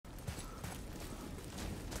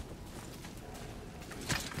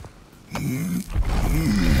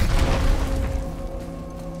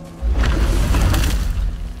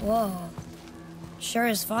Whoa. Sure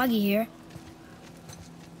is foggy here.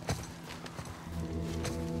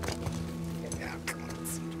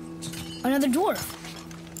 Another dwarf.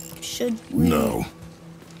 Should we... No.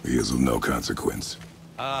 He is of no consequence.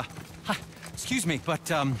 Hi. Excuse me, but,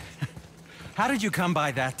 how did you come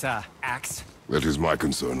by that, axe? That is my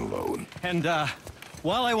concern alone. And,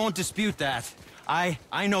 while I won't dispute that, I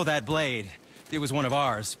know that blade. It was one of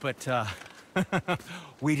ours, but,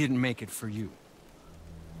 we didn't make it for you.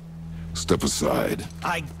 Step aside.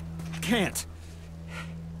 I can't.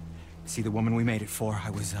 See, the woman we made it for,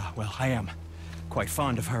 well, I am quite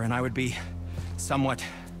fond of her, and I would be somewhat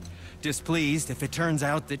displeased if it turns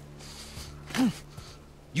out that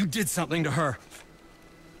you did something to her.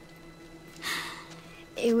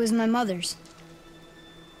 It was my mother's.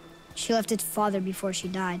 She left its father before she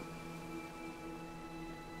died.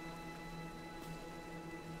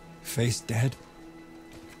 Face dead?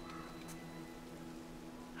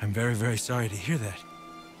 I'm very, very sorry to hear that.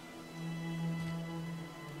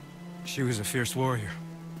 She was a fierce warrior.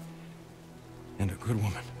 And a good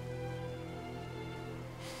woman.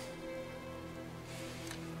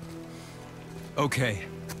 Okay.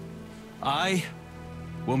 I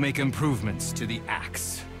will make improvements to the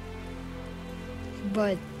axe.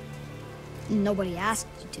 But nobody asked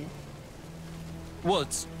you to. Well,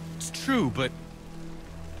 it's true, but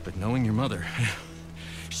knowing your mother,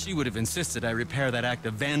 she would have insisted I repair that act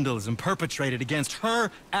of vandalism perpetrated against her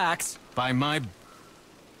axe by my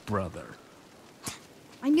brother.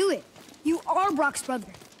 I knew it. You are Brock's brother.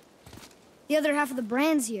 The other half of the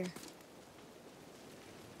brand's here.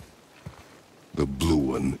 The blue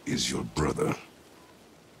one is your brother.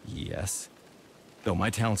 Yes. Though my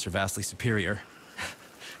talents are vastly superior.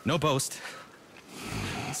 No boast.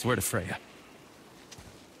 I swear to Freya.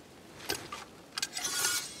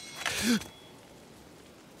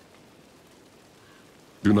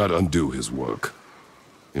 Do not undo his work.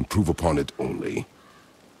 Improve upon it only.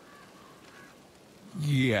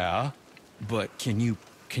 Yeah, but can you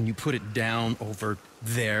put it down over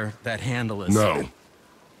there? That handle is... No.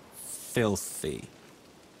 Filthy.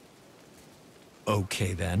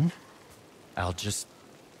 Okay, then. I will just...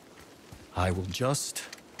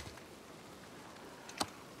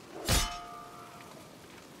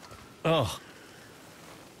 Oh.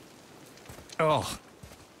 Oh.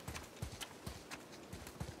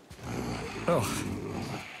 Oh.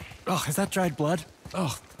 Oh, is that dried blood?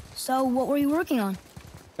 Oh. So, what were you working on?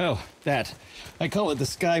 Oh, that. I call it the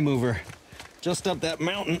Sky Mover. Just up that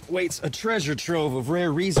mountain waits a treasure trove of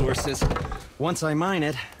rare resources. Once I mine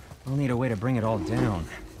it, I'll need a way to bring it all down.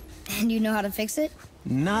 And you know how to fix it?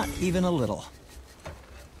 Not even a little.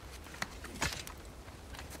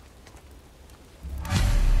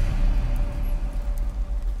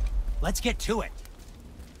 Let's get to it.